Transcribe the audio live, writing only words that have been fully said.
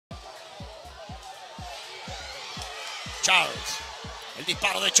Charles. El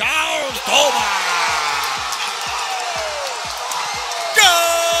disparo de Charles. ¡Toma!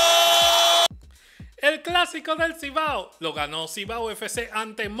 ¡Gol! El clásico del Cibao lo ganó Cibao FC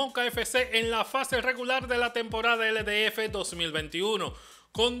ante Moca FC en la fase regular de la temporada LDF 2021,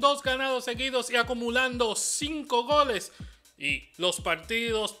 con 2 ganados seguidos y acumulando 5 goles. Y los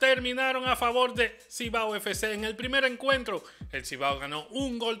partidos terminaron a favor de Cibao FC. En el primer encuentro, el Cibao ganó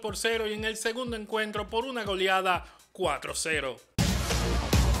 1-0 y en el segundo encuentro por una goleada 4-0.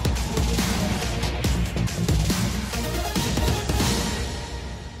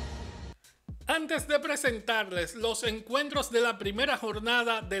 Antes de presentarles los encuentros de la primera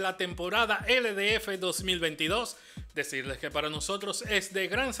jornada de la temporada LDF 2022, decirles que para nosotros es de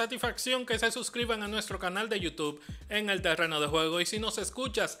gran satisfacción que se suscriban a nuestro canal de YouTube en el terreno de juego, y si nos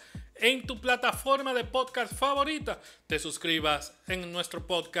escuchas en tu plataforma de podcast favorita, te suscribas en nuestro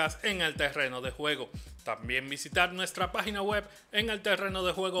podcast en el terreno de juego. También visitar nuestra página web en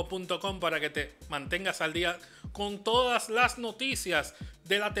elterrenodejuego.com para que te mantengas al día con todas las noticias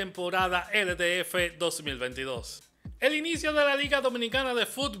de la temporada LDF 2022. El inicio de la Liga Dominicana de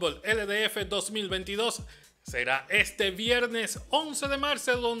fútbol LDF 2022 será este viernes 11 de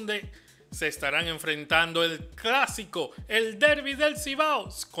marzo, donde se estarán enfrentando el clásico, el derbi del Cibao,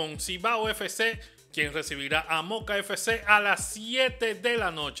 con Cibao FC, quien recibirá a Moca FC a las 7 de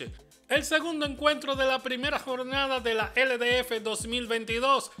la noche. El segundo encuentro de la primera jornada de la LDF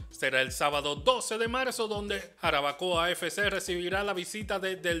 2022 será el sábado 12 de marzo, donde Jarabacoa FC recibirá la visita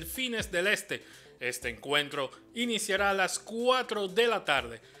de Delfines del Este. Este encuentro iniciará a las 4 de la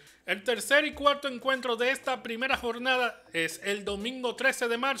tarde. El tercer y cuarto encuentro de esta primera jornada es el domingo 13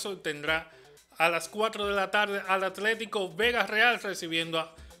 de marzo. Tendrá a las 4 de la tarde al Atlético Vega Real recibiendo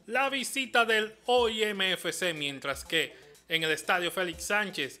a la visita del OIMFC, mientras que en el estadio Félix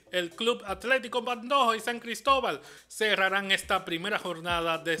Sánchez, el Club Atlético Pantoja y San Cristóbal cerrarán esta primera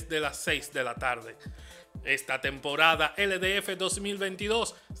jornada desde las 6 de la tarde. Esta temporada LDF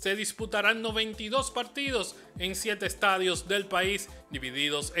 2022 se disputarán 92 partidos en 7 estadios del país,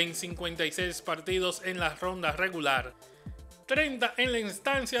 divididos en 56 partidos en la ronda regular, 30 en la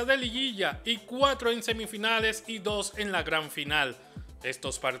instancia de liguilla y 4 en semifinales y 2 en la gran final.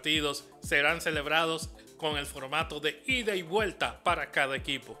 Estos partidos serán celebrados con el formato de ida y vuelta para cada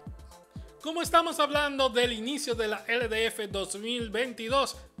equipo. Como estamos hablando del inicio de la LDF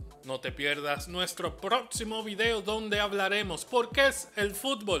 2022, no te pierdas nuestro próximo video, donde hablaremos por qué es el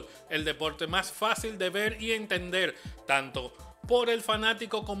fútbol el deporte más fácil de ver y entender, tanto por el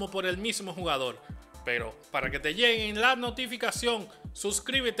fanático como por el mismo jugador. Pero para que te lleguen la notificación,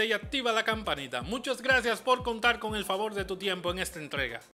 suscríbete y activa la campanita. Muchas gracias por contar con el favor de tu tiempo en esta entrega.